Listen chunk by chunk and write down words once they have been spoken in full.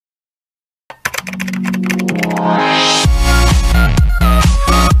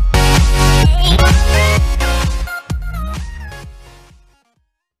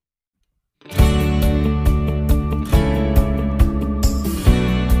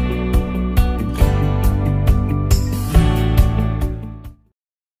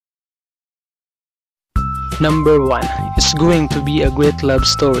Number 1 is going to be a great love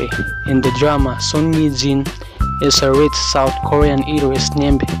story. In the drama, Son Ye-jin is a rich South Korean heiress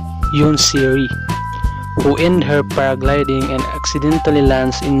named Yoon Se-ri, who ended her paragliding and accidentally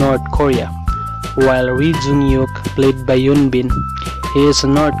lands in North Korea, while Ri Jun-hyuk, played by Yoon Bin, he is a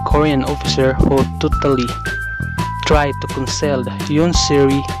North Korean officer who totally tries to conceal Yoon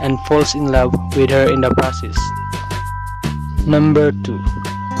Se-ri and falls in love with her in the process. Number 2,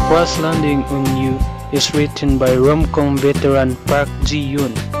 Crash Landing on You is written by rom-com veteran Park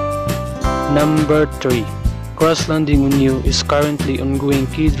Ji-yoon. Number 3, Crash Landing on You is currently ongoing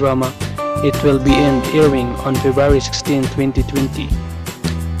K-drama. It will be airing on February 16, 2020.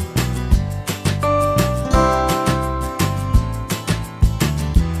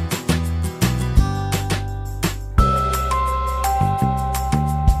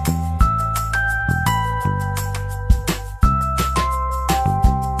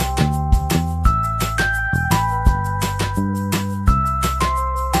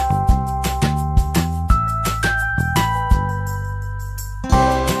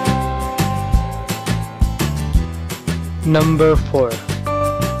 Number 4,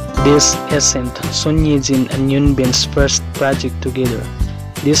 this isn't Son Ye-jin and Yoon Bin's first project together.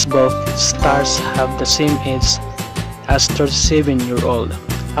 These both stars have the same age as 37-year-old.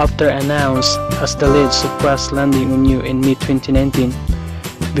 After announced as the leads of Crash Landing on You in mid-2019,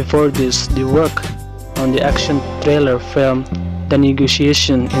 before this they worked on the action thriller film The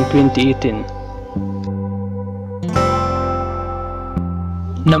Negotiation in 2018.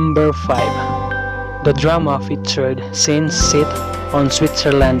 Number 5, the drama featured scenes set on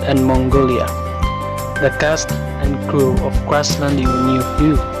Switzerland and Mongolia. The cast and crew of Crash Landing on You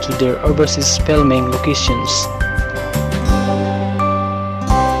flew to their overseas filming locations.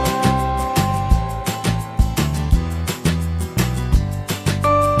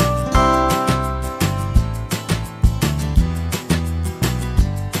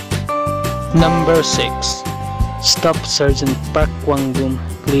 Number 6, Staff Sergeant Park Kwang-gum,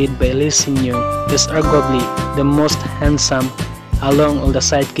 played by Lee Sin-young, is arguably the most handsome along all the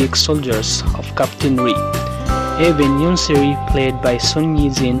sidekick soldiers of Captain Ri. Even Yoon Se-ri, played by Son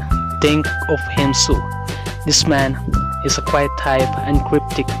Ye-jin, think of him so. This man is a quiet type and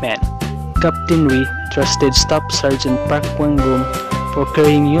cryptic man. Captain Ri trusted Staff Sergeant Park Kwang-gum for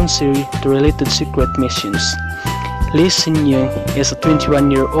carrying Yoon Se-ri to related secret missions. Lee Sin-young is a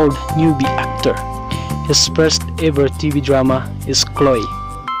 21-year-old newbie actor. His first ever TV drama is Chloe.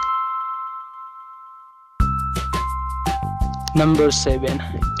 Number 7,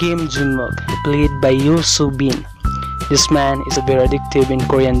 Kim Jun-mook, played by Yoo Soo-bin. This man is very addictive in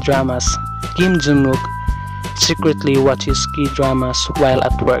Korean dramas. Kim Jun-mook secretly watches K-dramas while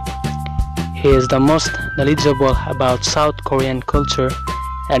at work. He is the most knowledgeable about South Korean culture,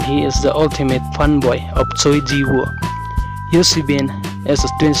 and he is the ultimate fanboy of Choi Ji-woo. Yoo Soo-bin is a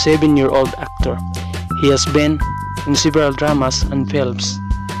 27-year-old actor. He has been in several dramas and films.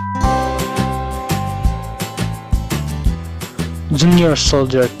 Junior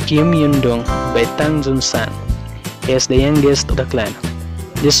soldier Kim Yeon-dong by Tang Jun-sang. He is the youngest of the clan.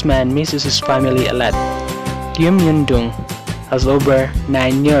 This man misses his family a lot. Kim Yeon-dong has over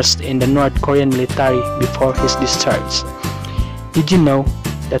 9 years in the North Korean military before his discharge. Did you know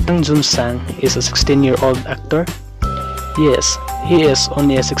that Tang Jun-sang is a 16-year-old actor? Yes, he is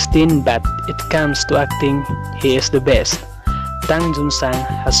only a 16, but it comes to acting, he is the best. Tang Jun-sang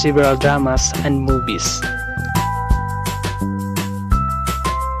has several dramas and movies.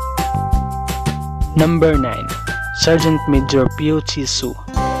 Number 9, Sergeant Major Pyo Chi-soo,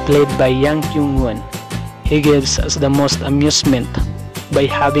 played by Yang Kyung-won. He gives us the most amusement by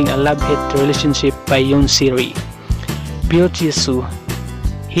having a love-hate relationship by Yoon Se-ri. Pyo Chi-soo,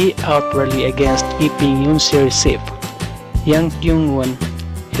 he outwardly against keeping Yoon Se-ri safe. Yang Kyung-won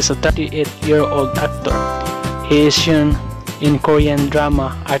is a 38-year-old actor. He is shown in Korean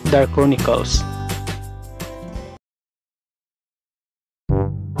drama Art Dark Chronicles.